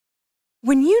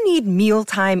When you need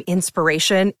mealtime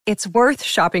inspiration, it's worth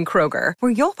shopping Kroger,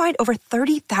 where you'll find over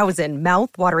 30,000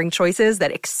 mouth-watering choices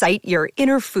that excite your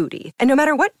inner foodie. And no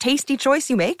matter what tasty choice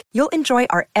you make, you'll enjoy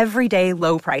our everyday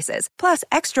low prices, plus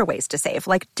extra ways to save,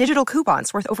 like digital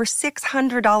coupons worth over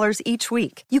 $600 each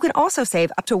week. You can also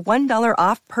save up to $1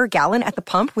 off per gallon at the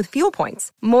pump with fuel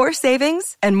points. More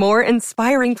savings and more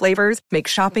inspiring flavors make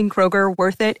shopping Kroger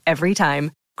worth it every time.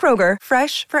 Kroger,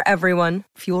 fresh for everyone.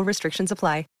 Fuel restrictions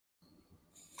apply.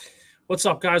 What's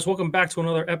up, guys? Welcome back to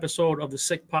another episode of the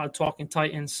Sick Pod Talking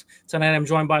Titans. Tonight I'm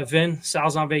joined by Vin.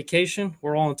 Sal's on vacation.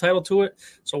 We're all entitled to it,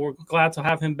 so we're glad to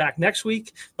have him back next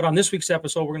week. But on this week's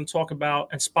episode, we're going to talk about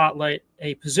and spotlight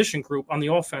a position group on the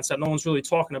offense that no one's really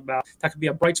talking about. That could be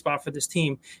a bright spot for this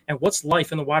team. And what's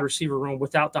life in the wide receiver room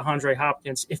without DeAndre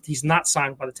Hopkins if he's not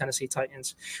signed by the Tennessee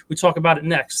Titans? We talk about it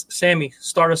next. Sammy,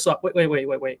 start us up.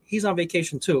 Wait. He's on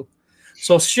vacation too.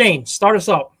 So Shane, start us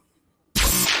up.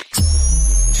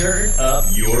 Turn up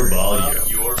your volume.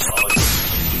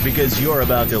 Because you're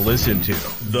about to listen to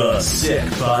The Sick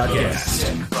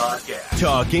Podcast.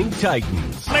 Talking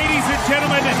Titans. Ladies and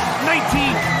gentlemen,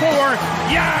 94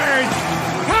 yards.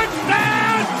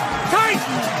 Touchdown,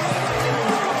 Titans.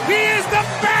 He is the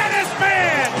baddest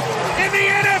man in the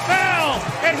NFL,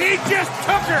 and he just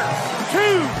took her to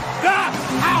the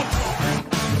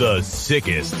house. The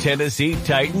sickest Tennessee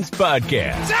Titans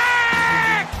podcast. Sick!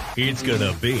 It's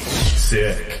gonna be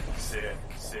sick.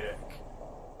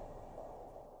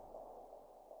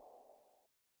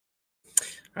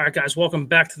 All right, guys, welcome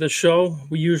back to the show.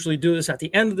 We usually do this at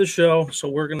the end of the show, so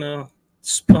we're going to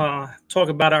talk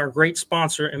about our great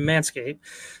sponsor in Manscaped.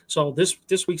 So this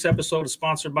week's episode is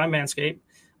sponsored by Manscaped,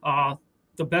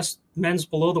 the best men's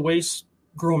below-the-waist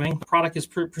grooming. The product is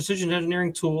precision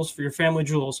engineering tools for your family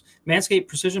jewels. Manscaped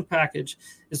Precision Package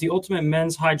is the ultimate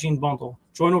men's hygiene bundle.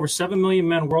 Join over 7 million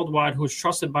men worldwide who is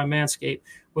trusted by Manscaped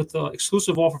with the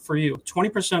exclusive offer for you,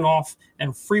 20% off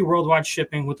and free worldwide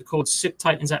shipping with the code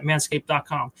SICKTITANS at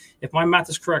manscaped.com. If my math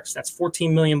is correct, that's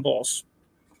 14 million balls.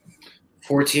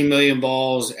 14 million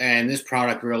balls, and this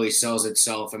product really sells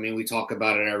itself. I mean, we talk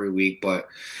about it every week, but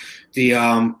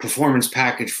the Performance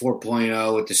Package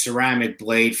 4.0 with the ceramic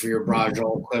blade for your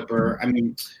brajol clipper. I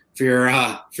mean, for your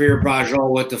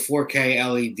brajol with the 4K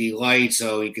LED light,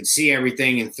 so you can see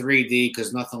everything in 3D,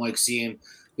 because nothing like seeing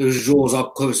those jewels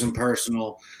up close and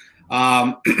personal.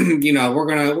 We're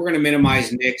gonna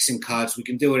minimize nicks and cuts. We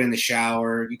can do it in the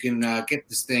shower. You can get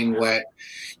this thing wet.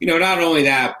 Not only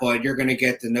that, but you're gonna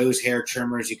get the nose hair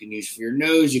trimmers you can use for your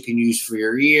nose. You can use for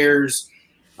your ears.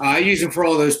 I use them for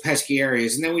all those pesky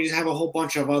areas. And then we just have a whole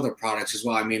bunch of other products as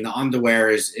well. I mean, the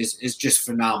underwear is just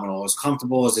phenomenal, as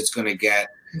comfortable as it's going to get.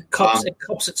 It cups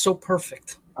it so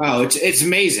perfect. Oh, it's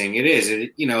amazing. It is.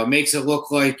 It makes it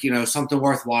look like, something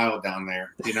worthwhile down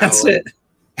there. That's it.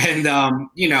 And,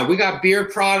 we got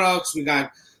beard products. We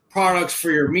got products for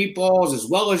your meatballs as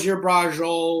well as your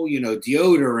brajol,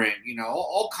 deodorant,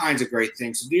 all kinds of great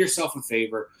things. So do yourself a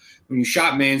favor. When you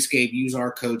shop Manscaped, use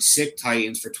our code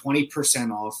SICKTITANS for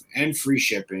 20% off and free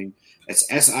shipping. That's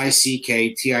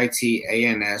SICKTITANS,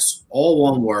 all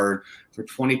one word, for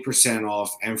 20%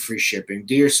 off and free shipping.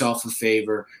 Do yourself a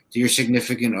favor. Do your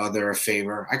significant other a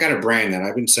favor. I got to brand that.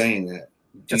 I've been saying that.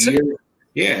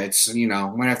 Yeah, it's, I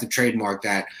might have to trademark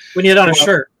that. We need it on a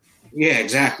shirt. Yeah,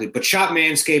 exactly. But shop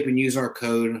Manscaped and use our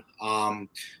code.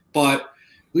 But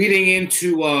leading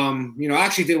into, I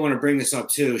actually did want to bring this up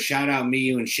too. Shout out me,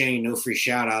 you, and Shane. No free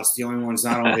shout outs. The only ones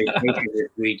not on vacation this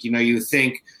week. You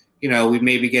think, we'd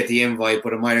maybe get the invite,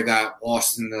 but it might have got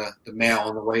lost in the mail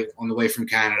on the way from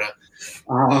Canada.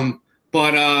 I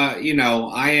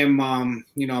am, I'm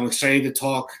excited to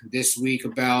talk this week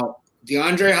about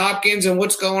DeAndre Hopkins and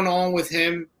what's going on with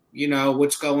him.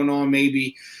 What's going on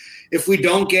maybe. If we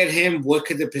don't get him, what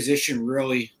could the position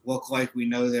really look like? We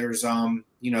know there's some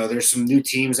new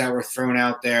teams that were thrown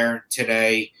out there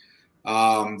today.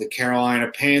 The Carolina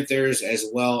Panthers, as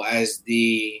well as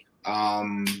the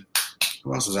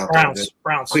who else was out there?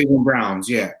 Browns. Cleveland Browns,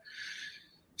 yeah.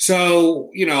 So,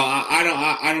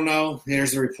 I don't know.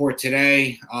 There's the report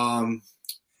today.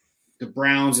 The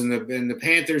Browns and the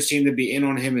Panthers seem to be in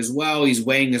on him as well. He's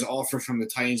weighing his offer from the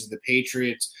Titans and the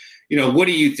Patriots. What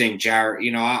do you think, Jarrett?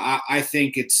 I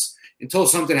think it's until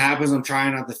something happens, I'm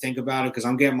trying not to think about it because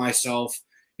I'm getting myself,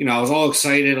 I was all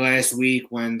excited last week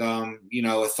when, I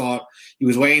thought he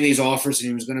was weighing these offers and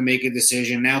he was going to make a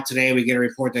decision. Now today we get a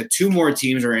report that 2 more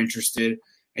teams are interested.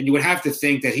 And you would have to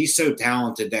think that he's so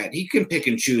talented that he can pick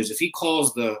and choose. If he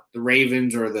calls the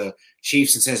Ravens or the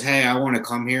Chiefs and says, hey, I want to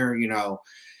come here,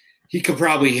 he could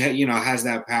probably, has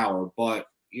that power. But,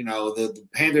 the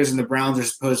Panthers and the Browns are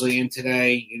supposedly in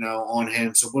today, on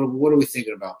him. So what are we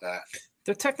thinking about that?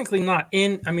 They're technically not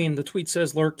in. I mean, the tweet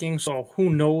says lurking, so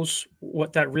who knows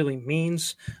what that really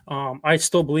means. I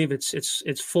still believe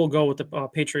it's full go with the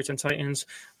Patriots and Titans.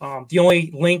 The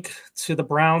only link to the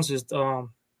Browns is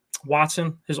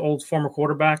Watson, his old former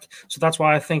quarterback. So that's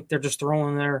why I think they're just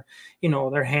throwing their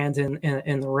hand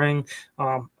in the ring.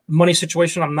 Money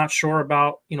situation, I'm not sure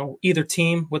about, either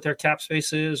team, what their cap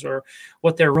space is or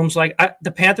what their room's like.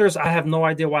 The Panthers, I have no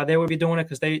idea why they would be doing it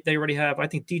because they already have, I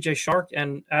think, DJ Shark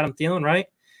and Adam Thielen, right?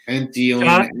 And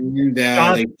Thielen.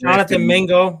 Jonathan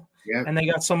Mingo. Yep. And they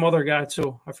got some other guy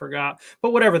too. I forgot.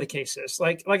 But whatever the case is,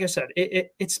 like I said,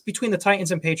 it's between the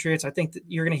Titans and Patriots. I think that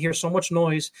you're going to hear so much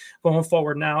noise going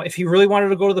forward now. If he really wanted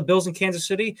to go to the Bills in Kansas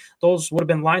City, those would have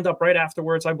been lined up right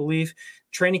afterwards, I believe.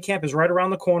 Training camp is right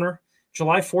around the corner.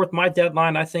 July 4th, my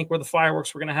deadline, I think, where the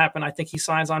fireworks were going to happen. I think he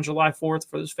signs on July 4th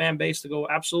for his fan base to go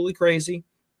absolutely crazy.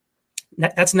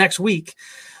 That's next week.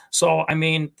 So, I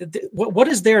mean, what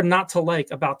is there not to like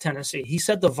about Tennessee? He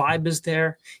said the vibe is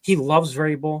there. He loves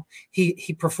Vrabel.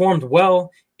 He performed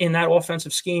well in that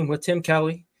offensive scheme with Tim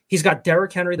Kelly. He's got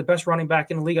Derrick Henry, the best running back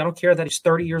in the league. I don't care that he's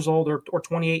 30 years old or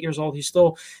 28 years old.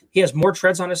 He has more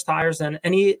treads on his tires than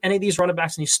any of these running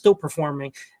backs, and he's still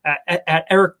performing at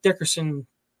Eric Dickerson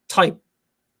type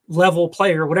level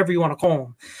player, whatever you want to call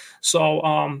him. So,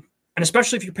 and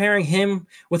especially if you're pairing him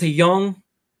with a young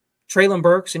Treylon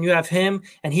Burks and you have him,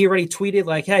 and he already tweeted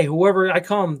like, hey, whoever I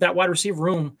come, that wide receiver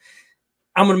room,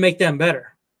 I'm going to make them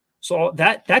better. So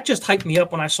that just hyped me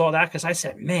up when I saw that, because I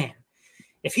said, man,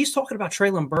 if he's talking about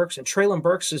Treylon Burks and Treylon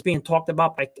Burks is being talked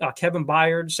about by Kevin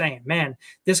Byard saying, man,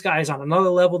 this guy is on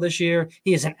another level this year.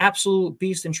 He is an absolute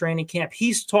beast in training camp.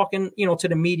 He's talking, to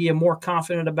the media, more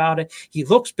confident about it. He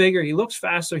looks bigger. He looks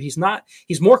faster. He's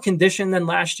more conditioned than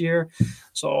last year.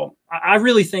 So I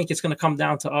really think it's going to come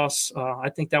down to us. I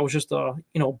think that was just Bill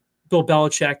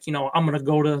Belichick, I'm going to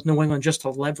go to New England just to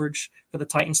leverage for the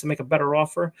Titans to make a better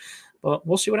offer, but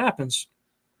we'll see what happens.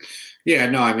 Yeah,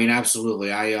 no, I mean,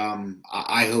 absolutely. I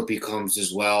hope he comes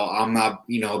as well. I'm not,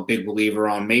 a big believer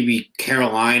on maybe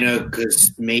Carolina,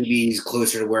 because maybe he's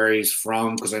closer to where he's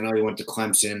from, because I know he went to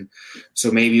Clemson. So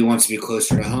maybe he wants to be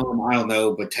closer to home. I don't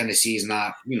know, but Tennessee's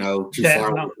not, too far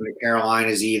away from the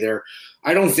Carolinas either.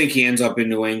 I don't think he ends up in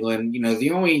New England. The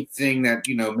only thing that,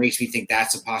 makes me think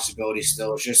that's a possibility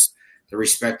still is just the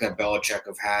respect that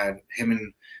him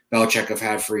and Belichick have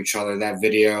had for each other. That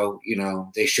video,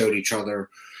 they showed each other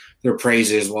their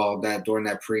praises during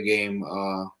that pregame,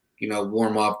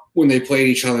 warm up when they played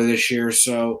each other this year.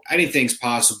 So anything's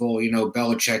possible.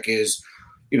 Belichick is,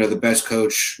 the best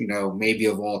coach, maybe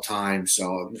of all time.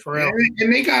 So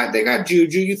and they got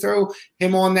Juju. You throw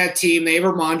him on that team. They have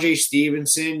Ramondre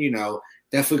Stevenson.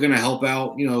 Definitely going to help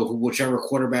out. Whichever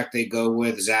quarterback they go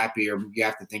with, Zappy, or you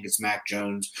have to think it's Mac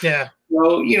Jones. Yeah.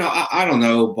 So I don't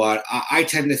know, but I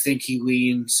tend to think he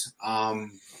leans.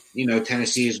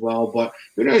 Tennessee as well, but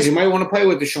who knows? You might want to play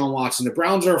with Deshaun Watson. The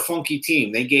Browns are a funky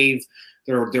team.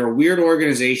 They're a weird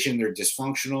organization. They're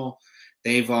dysfunctional.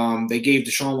 They gave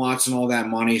Deshaun Watson all that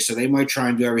money, so they might try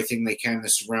and do everything they can to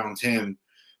surround him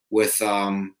with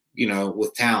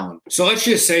talent. So let's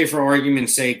just say, for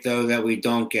argument's sake, though, that we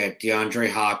don't get DeAndre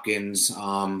Hopkins.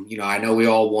 I know we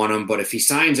all want him, but if he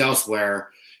signs elsewhere,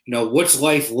 what's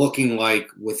life looking like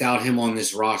without him on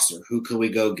this roster? Who could we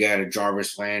go get? A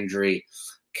Jarvis Landry,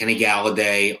 Kenny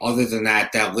Galladay. Other than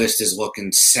that, that list is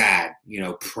looking sad.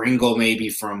 Pringle maybe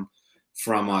from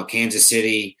Kansas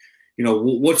City.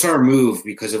 What's our move?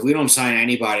 Because if we don't sign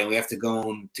anybody, we have to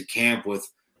go to camp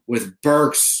with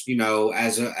Burks,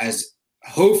 as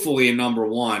hopefully a number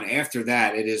one. After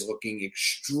that, it is looking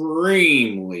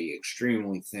extremely,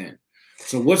 extremely thin.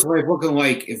 So what's life looking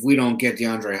like if we don't get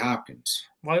DeAndre Hopkins?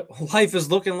 My life is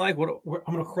looking like I'm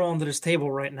going to crawl under this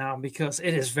table right now, because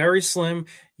it is very slim.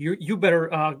 You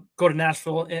better go to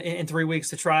Nashville in 3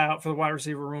 weeks to try out for the wide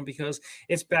receiver room, because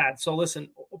it's bad. So listen,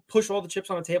 push all the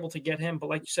chips on the table to get him. But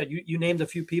like you said, you named a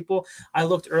few people. I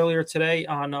looked earlier today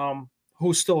on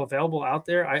who's still available out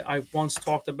there. I once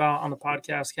talked about on the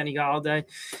podcast Kenny Galladay,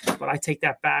 but I take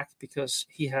that back because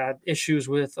he had issues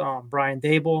with Brian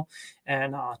Dable.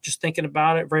 And just thinking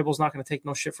about it, Vrabel's not going to take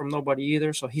no shit from nobody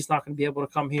either, so he's not going to be able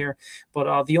to come here.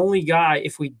 But the only guy,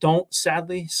 if we don't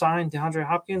sadly sign DeAndre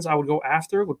Hopkins, I would go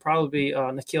after would probably be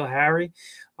N'Keal Harry.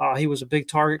 He was a big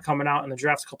target coming out in the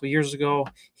draft a couple of years ago.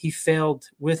 He failed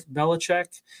with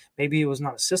Belichick. Maybe it was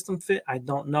not a system fit. I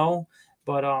don't know.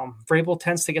 But Vrabel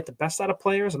tends to get the best out of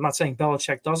players. I'm not saying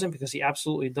Belichick doesn't, because he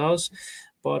absolutely does.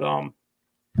 But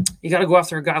you got to go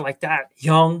after a guy like that.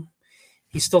 Young.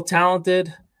 He's still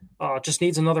talented. Just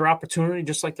needs another opportunity,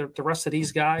 just like the rest of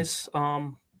these guys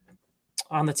on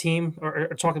the team. Or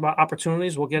talk about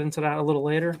opportunities. We'll get into that a little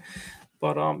later.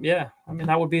 But yeah, I mean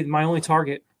that would be my only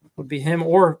target. Would be him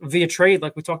or via trade,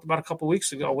 like we talked about a couple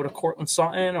weeks ago, with a Cortland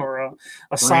Sutton or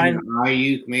a sign.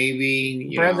 Ayuk,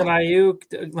 maybe. Brandon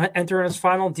Ayuk entering his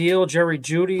final deal. Jerry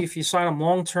Jeudy, if you sign him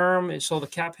long term, so the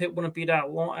cap hit wouldn't be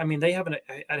that long. I mean, they have an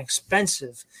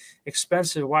expensive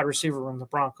wide receiver room, the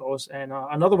Broncos. And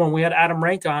another one, we had Adam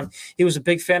Rank on. He was a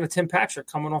big fan of Tim Patrick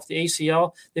coming off the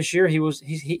ACL this year.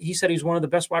 He said he's one of the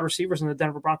best wide receivers in the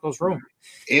Denver Broncos room.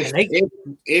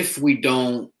 If we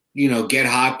don't, get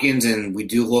Hopkins and we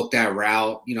do look that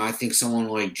route, I think someone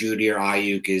like Jeudy or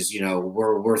Ayuk is,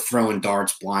 we're throwing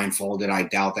darts blindfolded. I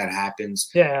doubt that happens.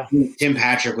 Yeah. Tim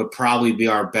Patrick would probably be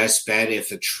our best bet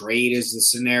if a trade is the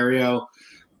scenario.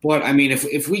 But, I mean,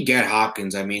 if we get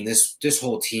Hopkins, I mean, this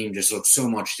whole team just looks so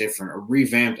much different. A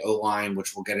revamped O-line,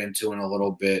 which we'll get into in a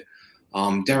little bit.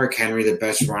 Derrick Henry, the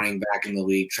best running back in the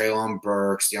league. Treylon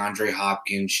Burks, DeAndre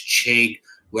Hopkins, Chig,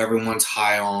 who everyone's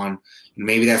high on.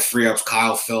 Maybe that free ups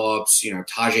Kyle Phillips,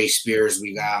 Tajay Spears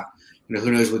we got. Who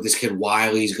knows what this kid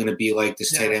Wiley is going to be like,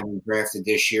 this tight end we drafted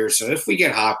this year. So if we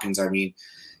get Hopkins, I mean,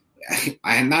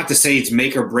 I not to say it's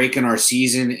make or break in our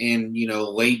season in,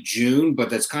 late June, but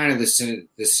that's kind of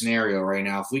the scenario right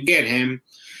now. If we get him,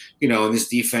 and this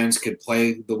defense could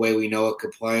play the way we know it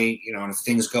could play, and if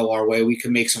things go our way, we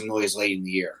could make some noise late in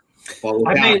the year. But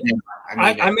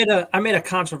I made a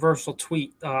controversial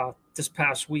tweet this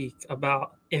past week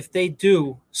about if they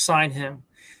do sign him,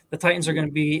 the Titans are going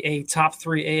to be a top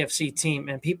 3 AFC team,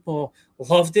 and people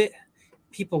loved it.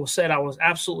 People said I was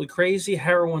absolutely crazy.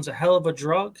 Heroin's a hell of a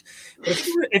drug. But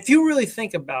if you really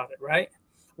think about it, right,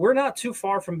 we're not too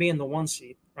far from being the 1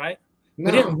 seed, right?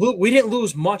 No. We didn't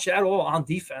lose much at all on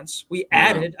defense. We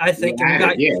added, I think,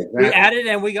 we added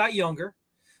and we got younger.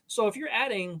 So if you're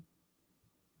adding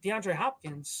DeAndre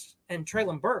Hopkins and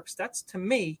Treylon Burks, that's to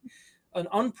me an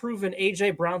unproven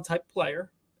A.J. Brown type player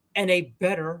and a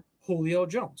better Julio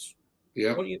Jones.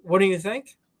 Yeah. What do you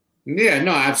think? Yeah,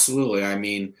 no, absolutely. I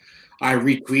mean, I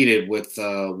retweeted with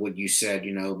what you said,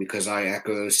 because I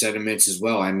echo those sentiments as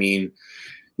well. I mean,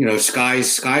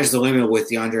 sky's the limit with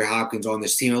DeAndre Hopkins on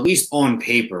this team, at least on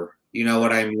paper. You know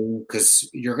what I mean? Because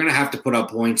you're going to have to put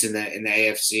up points in the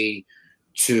AFC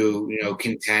to,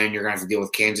 contend. You're going to have to deal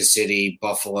with Kansas City,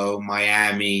 Buffalo,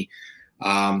 Miami,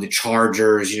 the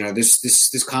Chargers.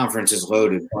 This conference is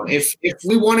loaded. But if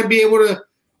we want to be able to,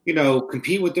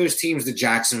 compete with those teams, the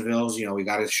Jacksonvilles, we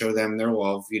got to show them their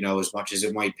love, as much as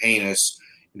it might pain us.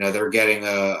 They're getting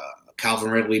a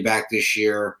Calvin Ridley back this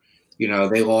year.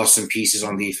 They lost some pieces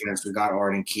on defense. We got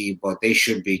Arden Key, but they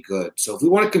should be good. So if we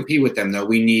want to compete with them, though,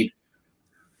 we need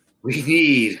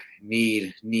DeAndre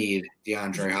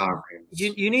Hopkins.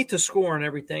 You need to score and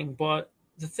everything, but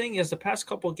the thing is, the past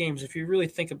couple of games, if you really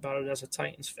think about it as a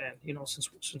Titans fan,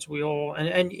 since we all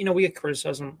and we get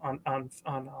criticism on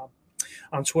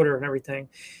Twitter and everything,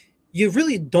 you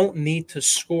really don't need to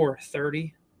score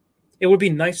 30. It would be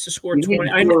nice to score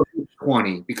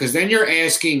 20, because then you're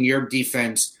asking your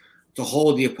defense to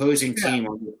hold the opposing team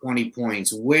on 20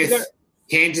 points with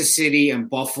Kansas City and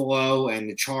Buffalo and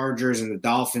the Chargers and the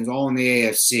Dolphins all in the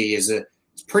AFC is a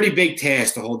pretty big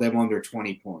task to hold them under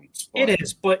 20 points. But it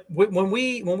is, but when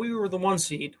we were the 1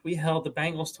 seed, we held the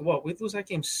Bengals to what? We lose that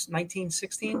game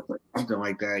 19-16? Something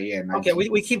like that, yeah. 19. Okay,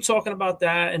 we keep talking about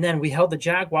that, and then we held the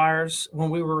Jaguars when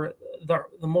we were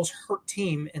the most hurt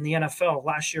team in the NFL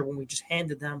last year when we just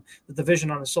handed them the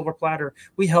division on a silver platter.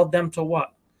 We held them to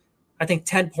what? I think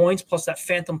 10 points plus that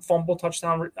phantom fumble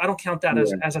touchdown. I don't count that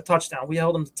as a touchdown. We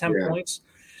held them to 10 points.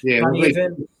 Yeah, what was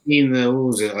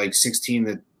it, like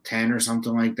 16-10 or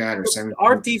something like that, or 17?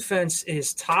 Our defense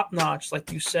is top notch,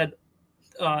 like you said,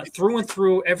 through and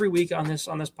through every week on this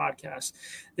podcast.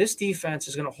 This defense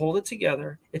is going to hold it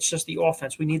together. It's just the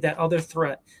offense. We need that other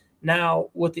threat. Now,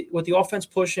 with the offense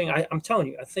pushing, I'm telling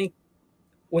you, I think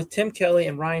with Tim Kelly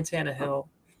and Ryan Tannehill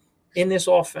in this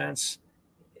offense,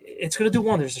 it's going to do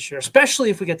wonders this year, especially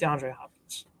if we get DeAndre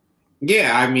Hopkins.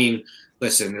 Yeah, I mean,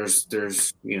 listen,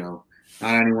 there's not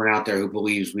anyone out there who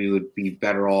believes we would be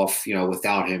better off,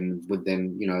 without him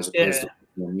than, as opposed to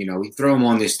him. We throw him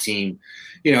on this team,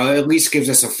 at least gives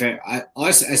us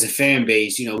us as a fan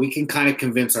base, we can kind of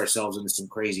convince ourselves into some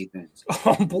crazy things.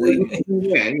 Oh, believe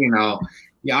me.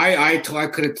 Yeah, I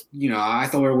could have, I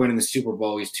thought we were winning the Super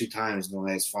Bowl at least 2 times in the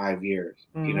last 5 years.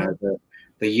 Mm-hmm.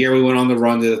 The year we went on the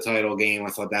run to the title game,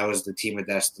 I thought that was the team of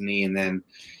destiny. And then,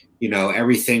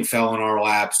 everything fell in our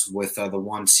laps with the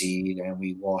 1 seed, and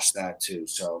we lost that too.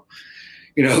 So,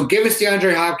 give us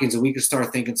DeAndre Hopkins and we can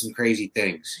start thinking some crazy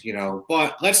things,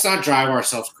 but let's not drive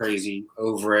ourselves crazy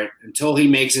over it until he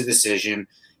makes a decision.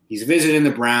 He's visiting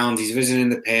the Browns. He's visiting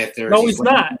the Panthers. No, he's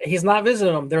not. He's not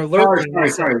visiting them. They're lurking.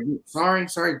 Sorry.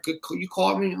 Good. You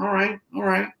called me. All right.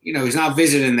 He's not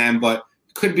visiting them, but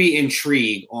could be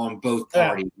intrigue on both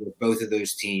parties with both of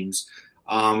those teams,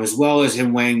 as well as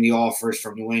him weighing the offers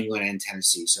from New England and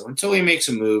Tennessee. So until he makes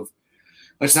a move,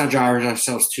 let's not drive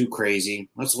ourselves too crazy.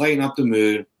 Let's lighten up the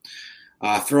mood.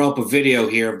 Throw up a video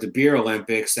here of the Beer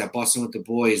Olympics that Bussin' with the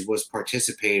Boys was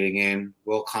participating in.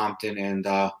 Will Compton and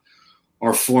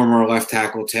our former left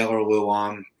tackle Taylor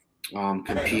Lewan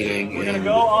competing. We're gonna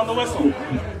go on the whistle.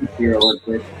 Beer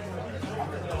Olympics.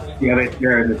 Yeah,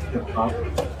 they're in the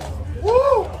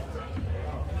Woo!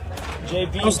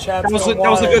 JB,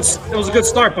 that was a good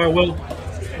start by Will.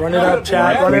 Run it up,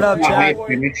 Chad. Run it up, Chad.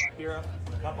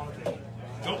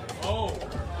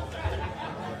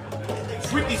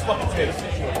 Sweep these fucking sticks.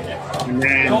 And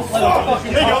then, Don't let them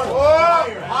fucking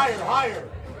higher,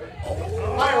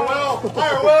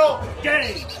 Will.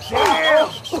 Game.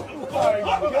 Oh my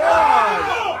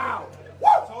God.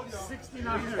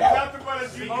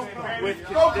 69. With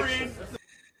go green.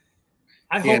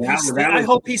 I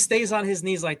hope he stays on his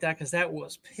knees like that because that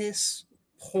was piss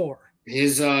poor.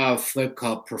 His flip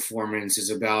cup performance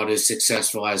is about as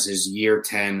successful as his year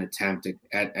 10 attempt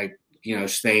at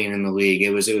staying in the league.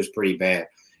 It was pretty bad.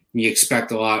 You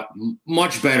expect a lot,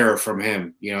 much better from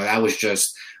him. That was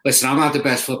just – listen, I'm not the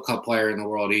best flip cup player in the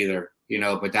world either,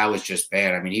 but that was just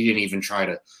bad. I mean, he didn't even try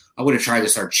to – I would have tried to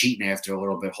start cheating after a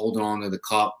little bit, holding on to the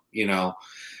cup,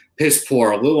 Piss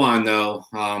poor. Luan, though,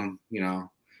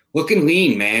 looking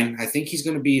lean, man. I think he's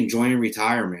going to be enjoying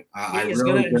retirement. He's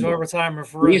going to enjoy retirement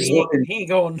for real. He ain't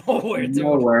going nowhere.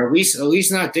 Nowhere. At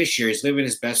least not this year. He's living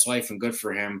his best life, and good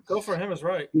for him. Go for him is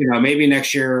right. Maybe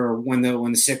next year when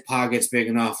the sick pod gets big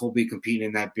enough, we'll be competing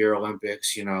in that Beer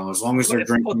Olympics. As long as they're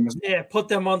drinking. Put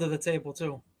them under the table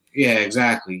too. Yeah,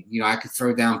 exactly. I could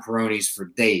throw down Peronis for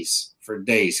days,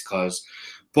 cause.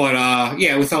 But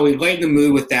we thought we'd lighten the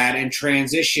mood with that and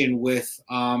transition with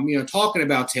talking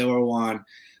about Taylor Lewan.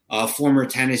 Former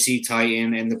Tennessee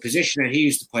Titan, and the position that he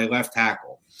used to play, left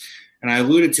tackle. And I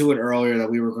alluded to it earlier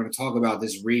that we were going to talk about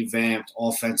this revamped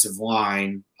offensive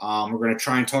line. We're going to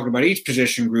try and talk about each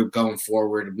position group going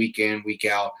forward, week in, week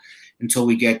out, until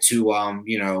we get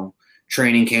to,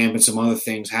 training camp and some other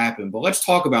things happen. But let's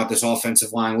talk about this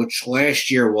offensive line, which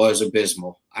last year was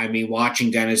abysmal. I mean,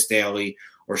 watching Dennis Daly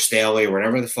or Staley or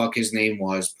whatever the fuck his name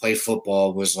was play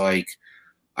football was like,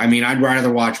 I'd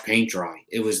rather watch paint dry.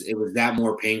 It was that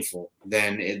more painful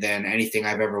than anything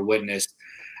I've ever witnessed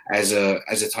as a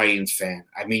Titans fan.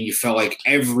 You felt like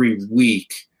every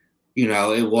week,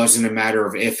 it wasn't a matter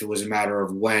of if, it was a matter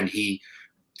of when. He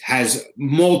has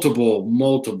multiple,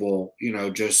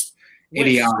 just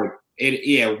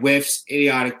whiffs,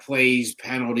 idiotic plays,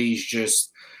 penalties,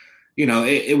 just,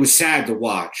 it was sad to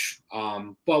watch.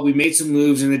 But we made some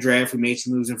moves in the draft. We made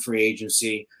some moves in free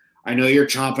agency. I know you're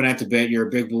chomping at the bit. You're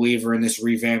a big believer in this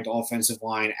revamped offensive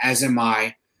line, as am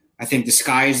I. I think the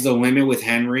sky is the limit with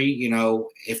Henry,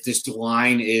 if this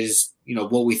line is,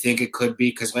 what we think it could be.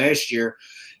 Because last year,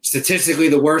 statistically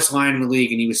the worst line in the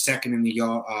league, and he was second in the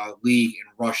league in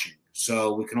rushing.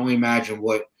 So we can only imagine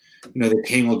what, the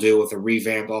King will do with a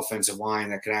revamped offensive line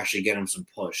that could actually get him some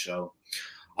push. So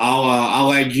I'll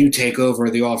let you take over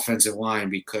the offensive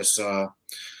line because,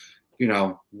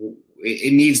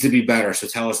 it needs to be better. So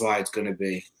tell us why it's going to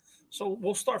be. So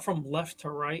we'll start from left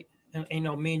to right, and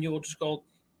me and you will just go,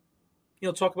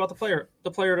 talk about the player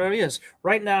that he is.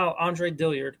 Right now, Andre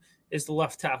Dillard is the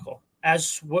left tackle,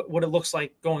 as what it looks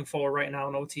like going forward right now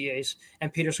in OTAs,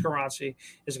 and Peter Skoronski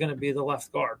is going to be the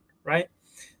left guard, right?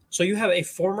 So you have a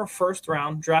former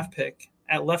first-round draft pick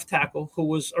at left tackle who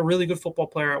was a really good football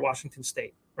player at Washington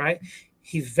State, right?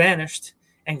 He vanished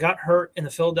and got hurt in the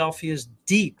Philadelphia's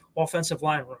deep offensive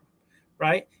line room.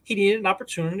 Right? He needed an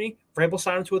opportunity. Vrabel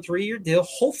signed him to a 3-year deal.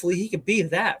 Hopefully he could be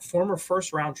that former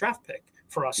first-round draft pick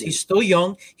for us. He's still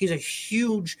young. He's a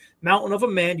huge mountain of a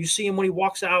man. You see him when he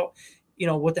walks out,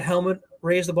 with the helmet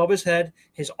raised above his head.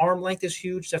 His arm length is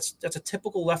huge. That's a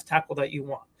typical left tackle that you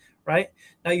want, right?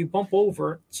 Now you bump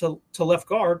over to left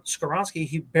guard, Skoronski.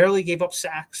 He barely gave up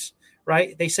sacks.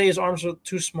 Right? They say his arms are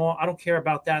too small. I don't care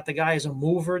about that. The guy is a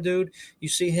mover, dude. You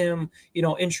see him,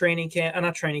 in training camp,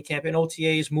 not training camp, in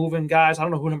OTAs, moving guys. I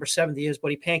don't know who number 70 is, but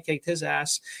he pancaked his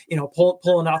ass,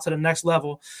 pulling out to the next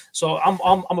level. So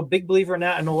I'm a big believer in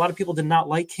that. I know a lot of people did not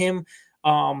like him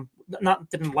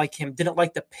didn't like him, didn't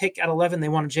like the pick at 11. They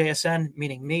wanted JSN,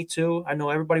 meaning me too. I know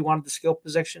everybody wanted the skill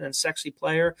position and sexy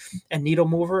player and needle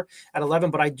mover at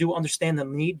 11, but I do understand the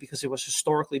need because it was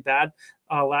historically bad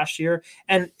last year.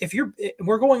 And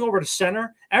we're going over to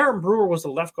center. Aaron Brewer was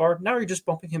the left guard. Now you're just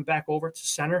bumping him back over to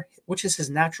center, which is his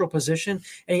natural position.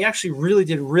 And he actually really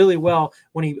did really well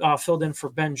when he filled in for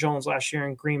Ben Jones last year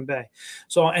in Green Bay.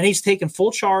 So, and he's taken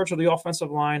full charge of the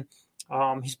offensive line.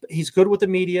 He's good with the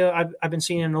media. I've been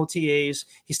seeing in OTAs.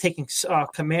 He's taking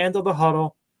command of the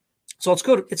huddle. So it's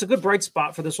good. It's a good bright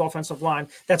spot for this offensive line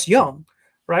that's young,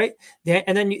 right?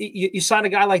 And then you sign a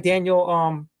guy like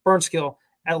Daniel Burnskill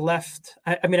at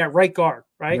at right guard,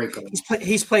 right? Right guard.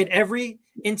 He's played every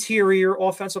interior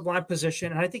offensive line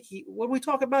position. And I think what we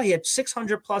talk about? He had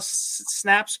 600 plus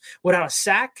snaps without a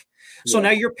sack. So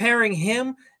now you're pairing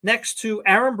him next to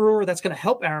Aaron Brewer. That's going to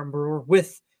help Aaron Brewer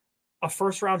with a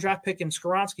first-round draft pick in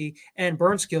Skoronski and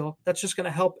Burnskill. That's just going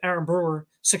to help Aaron Brewer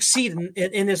succeed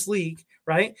in this league,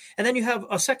 right? And then you have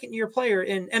a second-year player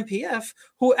in MPF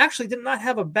who actually did not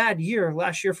have a bad year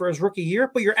last year for his rookie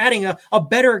year, but you're adding a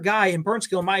better guy in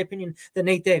Burnskill, in my opinion, than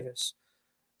Nate Davis.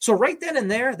 So right then and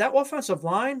there, that offensive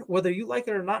line, whether you like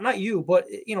it or not you, but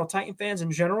Titan fans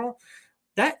in general,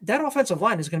 that offensive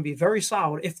line is going to be very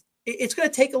solid. If it's going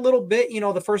to take a little bit,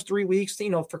 the first 3 weeks,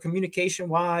 for communication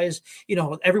wise,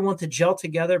 everyone to gel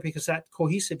together because that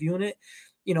cohesive unit,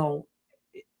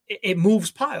 it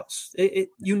moves piles.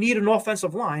 You need an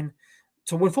offensive line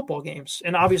to win football games.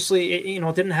 And obviously,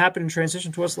 it didn't happen in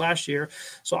transition to us last year.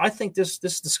 So I think the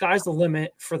sky's the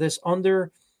limit for this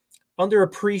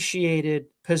underappreciated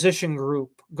position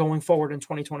group going forward in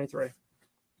 2023.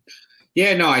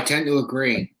 Yeah, no, I tend to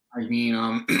agree. I mean,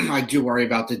 I do worry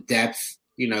about the depth.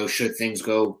 Should things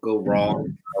go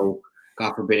wrong,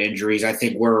 God forbid injuries. I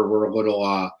think we're a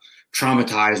little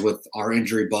traumatized with our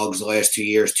injury bugs the last 2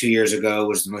 years. 2 years ago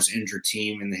was the most injured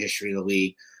team in the history of the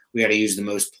league. We had to use the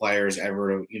most players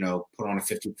ever to, put on a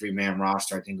 53-man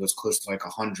roster. I think it was close to like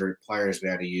 100 players we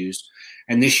had to use.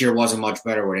 And this year wasn't much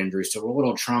better with injuries. So we're a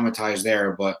little traumatized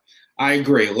there. But I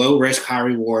agree. Low risk, high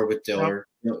reward with Dillard.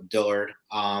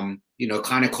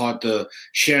 Kind of caught the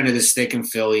shit end of the stick in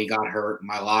Philly, got hurt.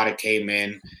 Mailata came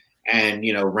in and,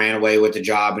 ran away with the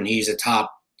job. And he's a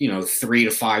top, 3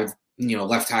 to 5,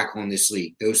 left tackle in this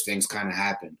league. Those things kind of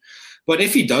happen. But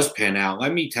if he does pan out,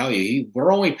 let me tell you,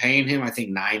 we're only paying him, I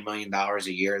think, $9 million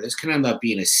a year. This can end up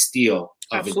being a steal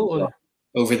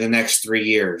over the next 3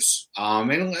 years.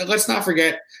 And let's not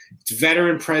forget, it's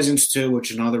veteran presence too,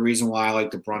 which is another reason why I like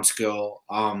the Brunskill,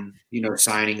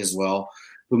 signing as well.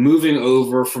 But moving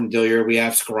over from Dillier, we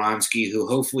have Skoronski, who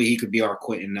hopefully he could be our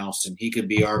Quentin Nelson. He could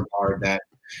be our guard that,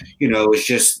 is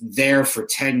just there for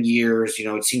 10 years.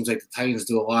 It seems like the Titans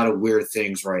do a lot of weird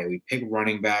things, right? We pick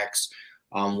running backs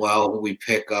well. We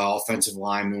pick offensive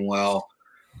linemen well.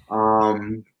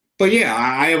 But, yeah,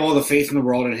 I have all the faith in the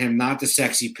world in him. Not the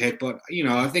sexy pick, but,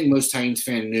 I think most Titans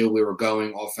fans knew we were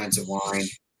going offensive line.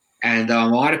 And a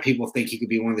lot of people think he could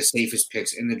be one of the safest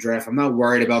picks in the draft. I'm not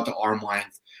worried about the arm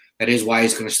length. That is why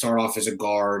he's going to start off as a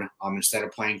guard instead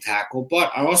of playing tackle.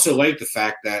 But I also like the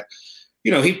fact that,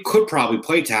 he could probably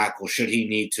play tackle should he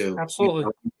need to. Absolutely.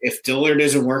 If Dillard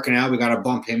isn't working out, we got to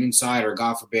bump him inside or,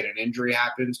 God forbid, an injury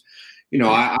happens.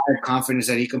 I have confidence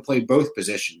that he can play both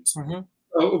positions. Mm-hmm.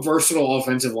 A versatile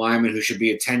offensive lineman who should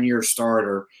be a 10-year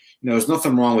starter. There's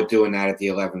nothing wrong with doing that at the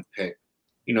 11th pick.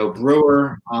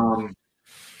 Brewer,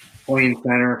 playing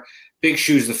center. Big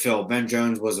shoes to fill. Ben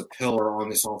Jones was a pillar on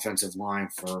this offensive line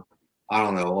for,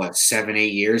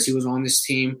 7-8 years he was on this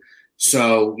team.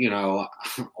 So,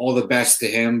 all the best to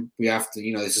him. We have to,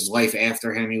 this is life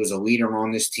after him. He was a leader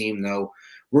on this team, though.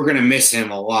 We're going to miss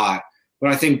him a lot. But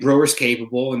I think Brewer's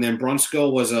capable. And then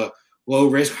Brunskill was a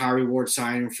low-risk, high-reward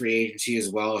signing free agency as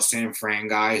well, a San Fran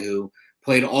guy who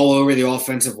played all over the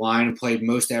offensive line and played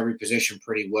most every position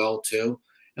pretty well, too.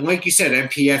 And like you said,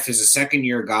 MPF is a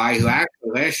second-year guy who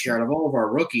actually last year out of all of our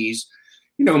rookies,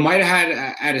 might have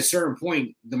had at a certain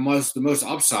point the most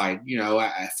upside,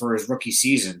 for his rookie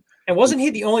season. And wasn't he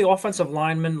the only offensive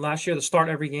lineman last year to start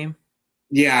every game?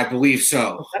 Yeah, I believe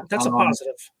so. That's a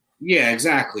positive. Yeah,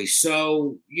 exactly.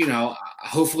 So,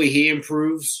 hopefully he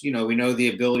improves. We know the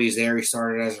ability is there. He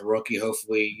started as a rookie.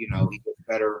 Hopefully, he gets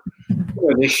better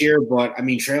this year. But,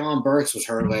 Treylon Burks was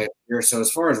hurt last year. So,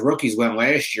 as far as rookies went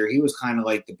last year, he was kind of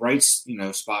like the bright,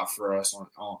 spot for us on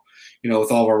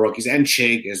with all of our rookies. And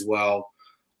Chig as well.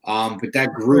 But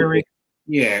that group –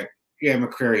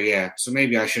 McCreary, yeah. So,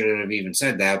 maybe I shouldn't have even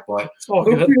said that. But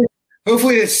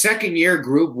hopefully the second-year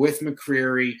group with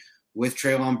McCreary – with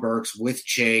Treylon Burks, with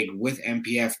Chig, with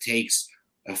MPF takes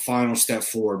a final step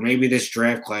forward. Maybe this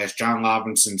draft class, John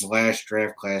Robinson's last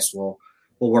draft class, will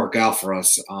will work out for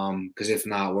us. Because if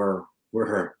not, we're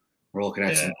looking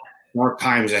at some dark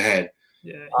times ahead.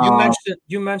 Yeah,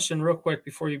 you mentioned real quick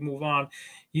before you move on.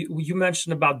 You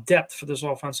mentioned about depth for this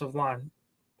offensive line.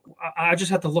 I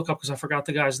just had to look up because I forgot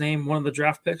the guy's name. One of the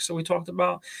draft picks that we talked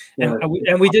about,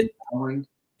 and we did.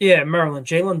 Yeah, Maryland,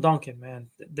 Jalen Duncan, man.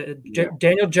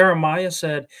 Daniel Jeremiah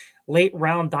said late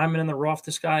round diamond in the rough.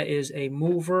 This guy is a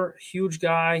mover, huge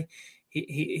guy.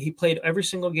 He played every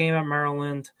single game at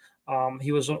Maryland.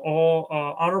 He was an all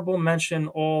honorable mention,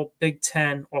 all Big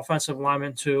Ten offensive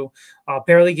lineman too.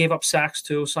 Barely gave up sacks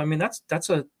too. So I mean, that's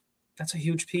a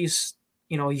huge piece.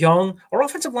 Young. Our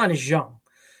offensive line is young,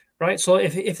 right? So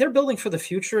if they're building for the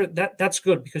future, that's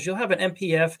good because you'll have an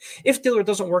MPF. If Diller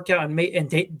doesn't work out and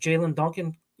Jalen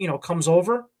Duncan, comes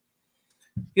over,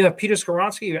 you have Peter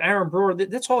Skoronski, Aaron Brewer.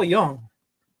 That's all young.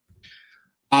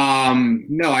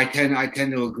 No, I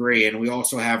tend to agree, and we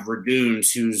also have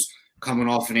Radunes, who's coming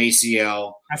off an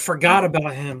ACL. I forgot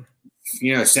about him.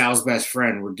 Sal's best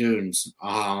friend, Radunes.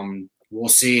 We'll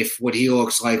see what he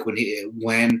looks like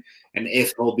when and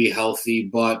if he'll be healthy.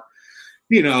 But,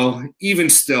 even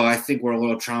still, I think we're a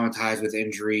little traumatized with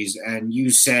injuries. And you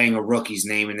saying a rookie's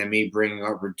name and then me bringing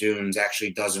up Radunes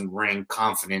actually doesn't bring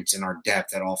confidence in our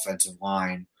depth at offensive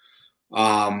line.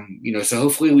 So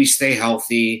hopefully we stay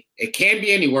healthy. It can't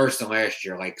be any worse than last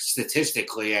year. Like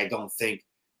statistically, I don't think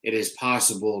it is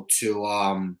possible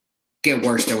to get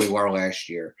worse than we were last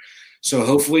year. So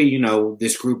hopefully,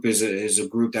 this group is a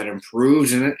group that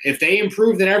improves. And if they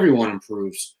improve, then everyone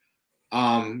improves.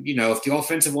 If the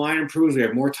offensive line improves, we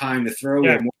have more time to throw. Yeah.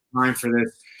 We have more time for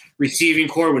this receiving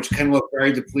core, which can look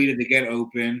very depleted to get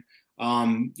open.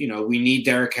 We need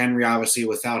Derrick Henry. Obviously,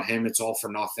 without him, it's all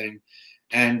for nothing.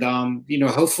 And,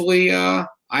 hopefully I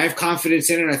have confidence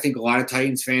in it. I think a lot of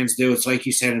Titans fans do. It's like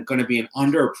you said, it's going to be an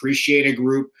underappreciated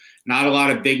group. Not a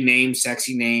lot of big names,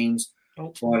 sexy names.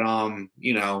 But,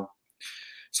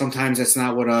 sometimes that's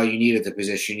not what you need at the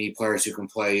position. You need players who can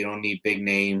play. You don't need big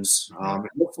names.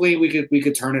 Hopefully we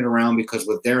could turn it around because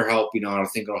with their help, I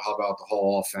think it'll help out the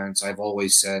whole offense. I've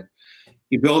always said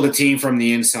you build a team from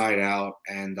the inside out,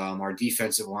 and our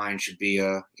defensive line should be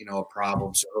a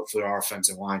problem. So hopefully our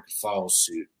offensive line can follow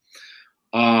suit.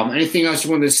 Anything else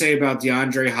you wanted to say about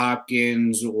DeAndre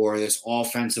Hopkins or this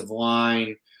offensive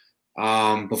line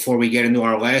before we get into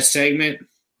our last segment?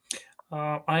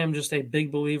 I am just a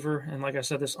big believer, and like I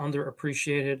said, this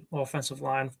underappreciated offensive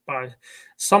line by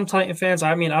some Titan fans.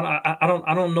 I mean, I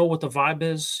don't know what the vibe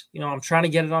is. I'm trying to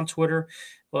get it on Twitter,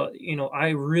 but I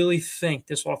really think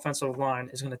this offensive line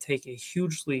is going to take a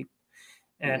huge leap.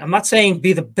 And I'm not saying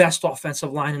be the best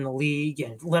offensive line in the league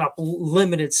and let up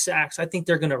limited sacks. I think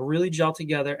they're going to really gel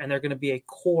together, and they're going to be a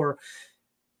core,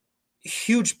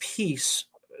 huge piece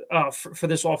for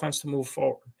this offense to move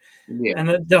forward. Yeah.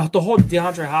 And the whole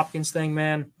DeAndre Hopkins thing,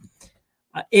 man,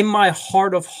 in my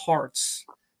heart of hearts,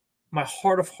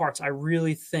 I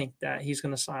really think that he's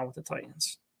going to sign with the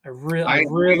Titans. I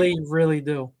really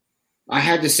do. I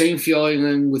had the same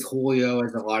feeling with Julio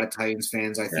as a lot of Titans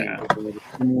fans. I think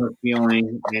a similar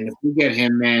feeling. And if we get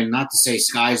him, man, not to say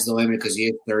sky's the limit because he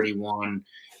is 31.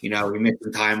 We missed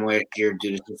some time last year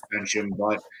due to suspension,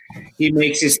 but he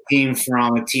makes his team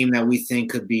from a team that we think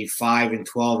could be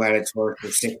 5-12 at its worst or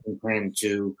 6-10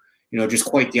 to, just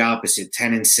quite the opposite,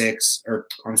 10-6, or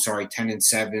I'm sorry,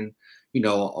 10-7,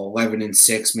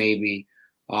 11-6 maybe.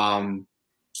 So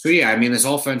yeah, I mean, this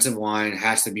offensive line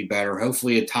has to be better.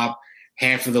 Hopefully, a top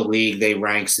half of the league they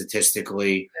rank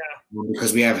statistically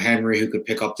because we have Henry who could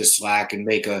pick up the slack and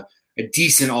make a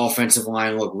decent offensive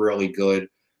line look really good.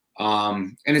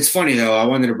 And it's funny, though, I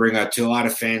wanted to bring up to a lot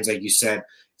of fans, like you said,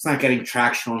 it's not getting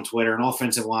traction on Twitter, and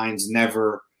offensive line's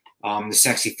never the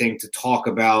sexy thing to talk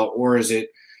about, or is it,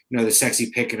 the sexy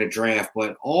pick in a draft?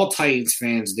 But all Titans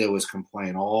fans do is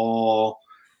complain all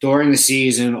during the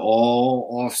season, all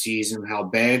off season, how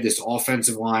bad this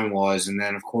offensive line was. And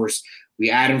then, of course, we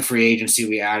add in free agency,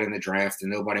 we add in the draft,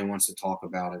 and nobody wants to talk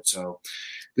about it. So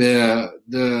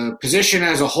the position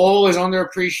as a whole is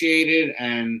underappreciated,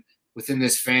 and within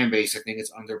this fan base, I think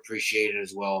it's underappreciated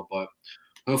as well. But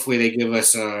hopefully they give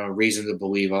us a reason to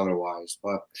believe otherwise.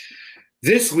 But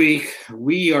this week,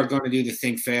 we are going to do the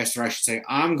Think Faster. I should say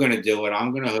I'm going to do it.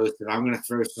 I'm going to host it. I'm going to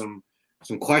throw some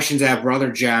questions at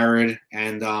Brother Jared.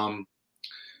 And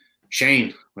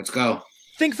Shane, let's go.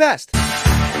 Think fast.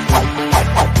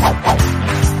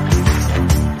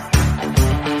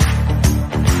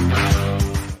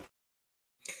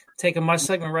 Taking my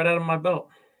segment right out of my belt.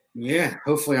 Yeah,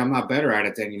 hopefully I'm not better at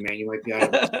it than you, man. You might be out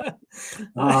of it.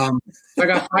 So I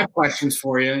got 5 questions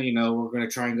for you. We're going to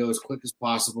try and go as quick as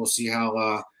possible, see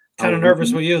how kind of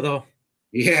nervous with you, though.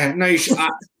 Yeah, no, you should. I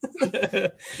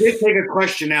did take a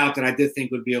question out that I did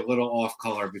think would be a little off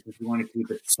color because we want to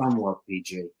keep it somewhat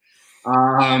PG.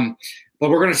 But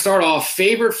we're going to start off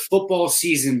favorite football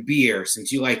season beer,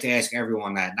 since you like to ask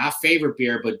everyone that. Not favorite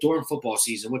beer, but during football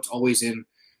season, what's always in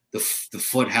the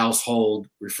Foot household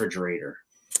refrigerator?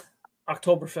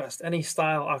 Oktoberfest, any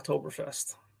style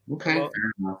Oktoberfest. Okay, fair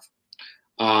enough.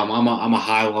 I'm a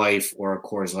High Life or a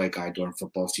Coors Light guy during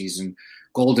football season.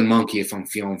 Golden Monkey if I'm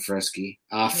feeling frisky.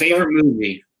 Favorite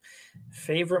movie?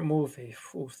 Favorite movie?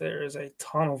 Ooh, there is a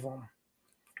ton of them.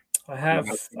 I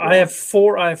have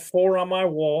four on my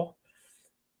wall,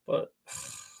 but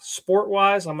sport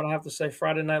wise, I'm gonna have to say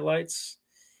Friday Night Lights.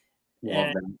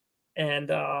 And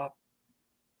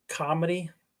comedy,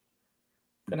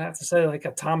 I'm gonna have to say like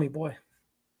a Tommy Boy.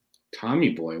 Tommy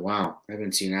Boy, wow. I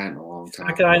haven't seen that in a long time.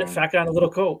 Fat guy in a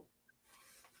little coat.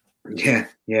 Yeah.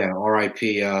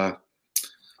 R.I.P.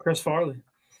 Chris Farley,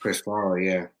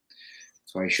 yeah.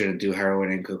 So I shouldn't do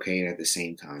heroin and cocaine at the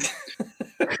same time.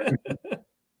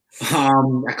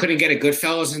 I couldn't get a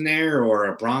Goodfellas in there or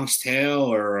a Bronx Tale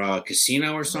or a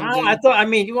Casino or something. I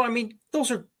mean, those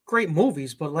are great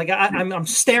movies, but like I'm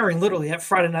staring literally at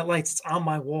Friday Night Lights. It's on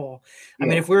my wall. I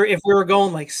mean, if we were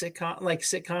going like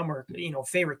sitcom or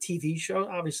favorite TV show,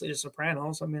 obviously The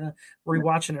Sopranos. I mean,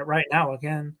 rewatching it right now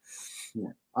again.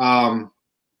 Yeah.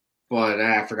 But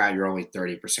I forgot you're only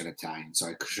 30% Italian, so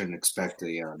I shouldn't expect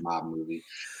a mob movie.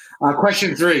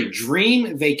 Question 3: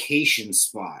 dream vacation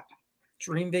spot.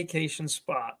 Dream vacation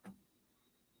spot.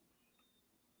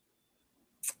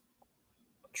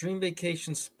 Dream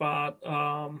vacation spot.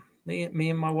 Me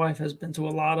and my wife has been to a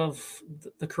lot of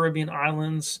the Caribbean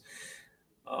islands.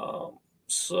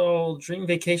 So dream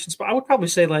vacation spot. I would probably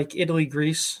say like Italy,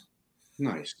 Greece.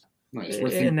 Nice. We're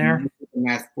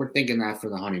thinking that for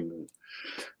the honeymoon.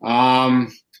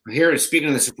 Here, speaking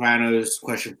of The Sopranos,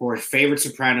 question 4: favorite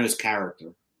Sopranos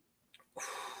character.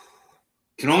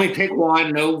 Can only pick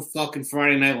one. No fucking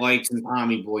Friday Night Lights and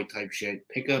Tommy Boy type shit.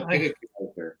 Pick a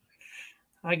character.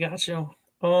 I got you.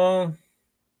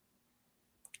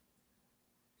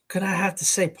 Could I have to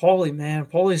say Paulie, man?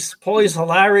 Paulie's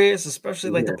hilarious,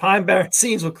 especially like the Pine Barrens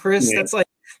scenes with Chris. Yeah.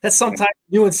 That's sometimes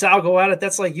you and Sal go at it.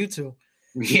 That's like you two.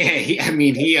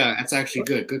 Yeah, that's actually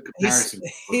good. Good comparison.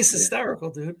 He's hysterical,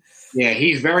 dude. Yeah,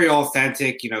 he's very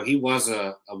authentic. He was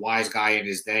a wise guy in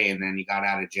his day, and then he got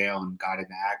out of jail and got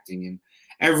into acting. And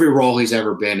every role he's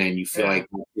ever been in, you feel like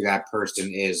who that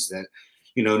person is. That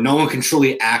no one can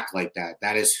truly act like that.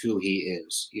 That is who he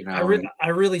is. I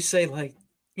really say like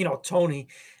Tony.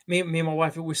 Me and my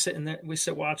wife, we watch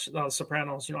The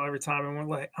Sopranos, every time,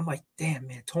 and I'm like, damn,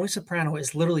 man, Tony Soprano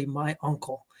is literally my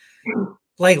uncle.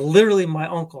 Like literally my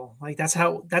uncle. Like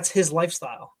that's his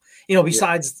lifestyle.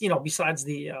 Besides the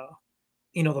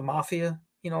the mafia,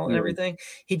 and everything.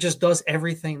 He just does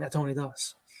everything that Tony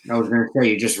does. I was gonna say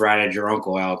you just ratted your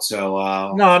uncle out. So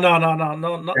no,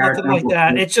 nothing like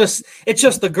that. It's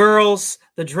just the girls,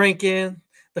 the drinking,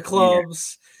 the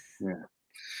clubs. Yeah.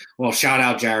 Well, shout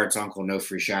out Jared's uncle. No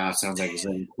free shout out. Sounds like he's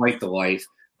living quite the life.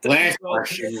 Last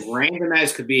question, random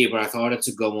as could be, but I thought it's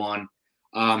a good one.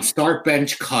 Start,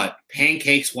 bench, cut.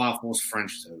 Pancakes, waffles,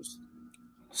 French toast.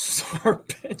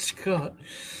 Start, bench, cut.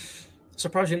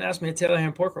 Surprised you didn't ask me a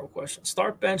Italian pork roll question.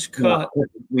 Start, bench, cut.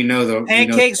 We know the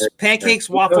pancakes,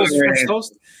 waffles, French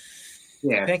toast.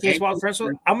 Yeah, pancakes, waffles, French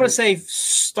toast. I'm gonna say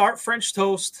start French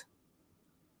toast,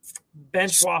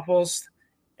 bench waffles,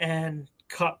 and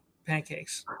cut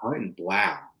pancakes.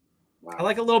 Wow. I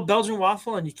like a little Belgian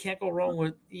waffle, and you can't go wrong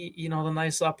with the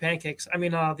nice pancakes. I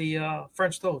mean, the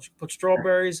French toast. You put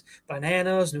strawberries,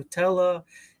 bananas, Nutella,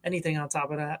 anything on top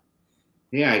of that.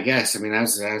 Yeah, I guess. I mean,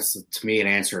 that's to me an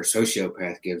answer a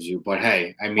sociopath gives you. But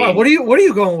hey, I mean, well, what are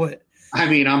you going with? I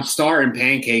mean, I'm starting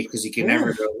pancakes because you can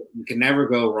never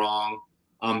go wrong.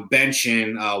 I'm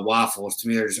benching waffles. To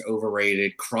me, they're just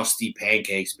overrated, crusty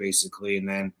pancakes, basically, and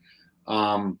then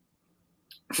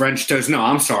French toast. No,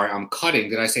 I'm sorry. I'm cutting.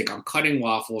 Did I say I'm cutting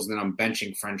waffles and then I'm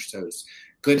benching French toast?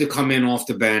 Good to come in off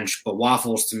the bench, but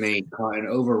waffles to me, cut and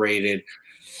overrated.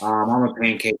 I'm a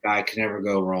pancake guy. Can never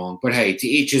go wrong. But hey, to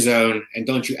each his own. And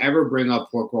don't you ever bring up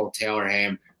pork roll Taylor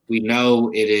ham. We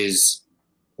know it is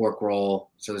pork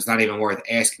roll, so it's not even worth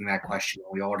asking that question.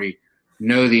 We already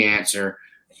know the answer.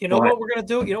 What we're gonna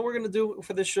do? What we're gonna do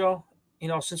for this show?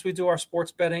 Since we do our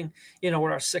sports betting, with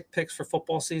our sick picks for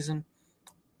football season.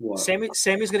 What?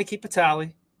 Sammy's going to keep a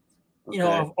tally,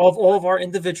 of all of our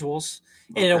individuals,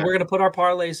 and we're going to put our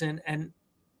parlays in. And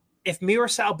if me or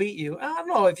Sal beat you, I don't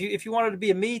know if you wanted to be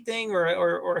a me thing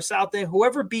or a Sal thing,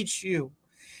 whoever beats you,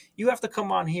 you have to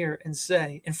come on here and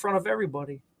say in front of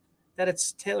everybody that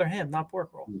it's Taylor ham, not pork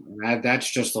roll. That's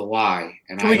just a lie.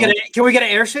 And can we get an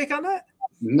air shake on that?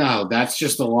 No, that's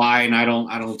just a lie, and I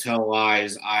don't tell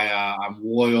lies. I'm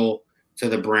loyal to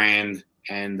the brand,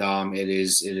 and it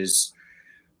is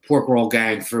pork roll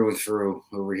gang through and through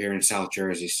over here in South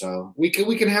Jersey. So we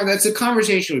can have that's a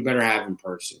conversation we better have in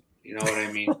person. You know what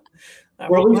I mean?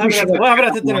 We'll have it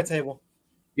at the dinner table.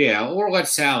 Yeah, or let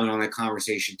Sal in on that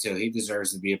conversation too. He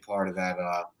deserves to be a part of that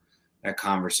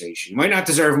conversation. He might not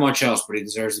deserve much else, but he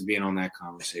deserves to be in on that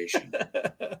conversation.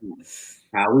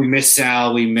 We miss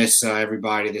Sal. We miss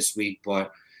everybody this week,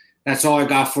 but that's all I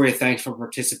got for you. Thanks for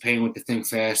participating with the Think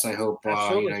Fast. I hope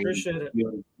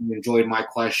you enjoyed my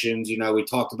questions. We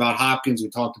talked about Hopkins. We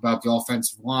talked about the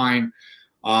offensive line.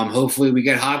 Hopefully we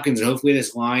get Hopkins, and hopefully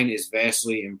this line is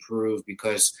vastly improved,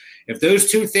 because if those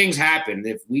two things happen,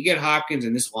 if we get Hopkins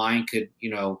and this line could,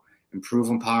 improve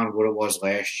upon what it was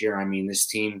last year, I mean, this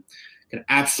team can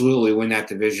absolutely win that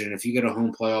division. If you get a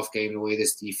home playoff game the way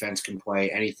this defense can play,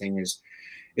 anything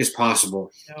is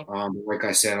possible. Yep. Like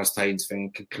I said, us Titans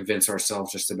fans can convince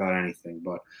ourselves just about anything.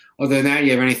 But other than that,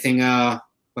 you have anything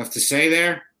left to say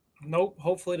there? Nope.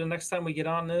 Hopefully the next time we get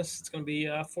on this, it's going to be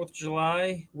 4th of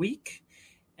July week.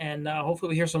 And hopefully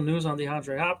we hear some news on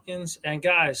DeAndre Hopkins. And,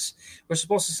 guys, we're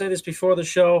supposed to say this before the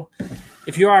show.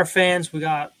 If you're our fans, we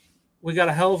got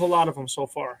a hell of a lot of them so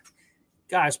far.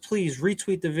 Guys, please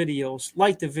retweet the videos,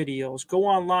 like the videos, go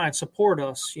online, support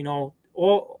us. Go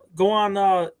on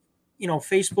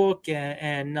Facebook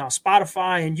and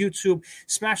Spotify and YouTube.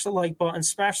 Smash the like button,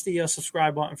 smash the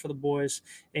subscribe button for the boys.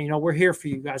 And, we're here for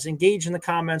you guys. Engage in the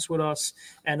comments with us,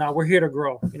 and we're here to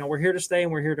grow. We're here to stay,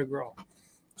 and we're here to grow.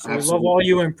 So absolutely. We love all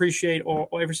you and appreciate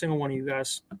every single one of you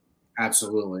guys.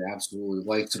 Absolutely.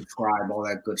 Like, subscribe, all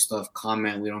that good stuff.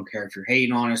 Comment. We don't care if you're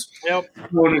hating on us. Yep.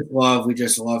 We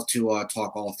just love to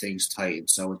talk all things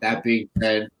Titans. So with that being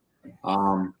said,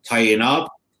 tighten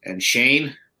up. And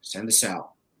Shane, send us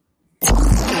out.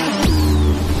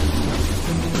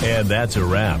 And that's a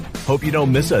wrap. Hope you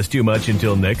don't miss us too much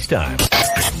until next time.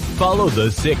 Follow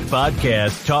the Sick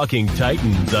Podcast Talking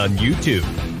Titans on YouTube,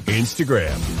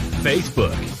 Instagram,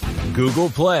 Facebook, Google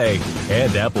Play,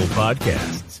 and Apple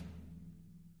Podcasts.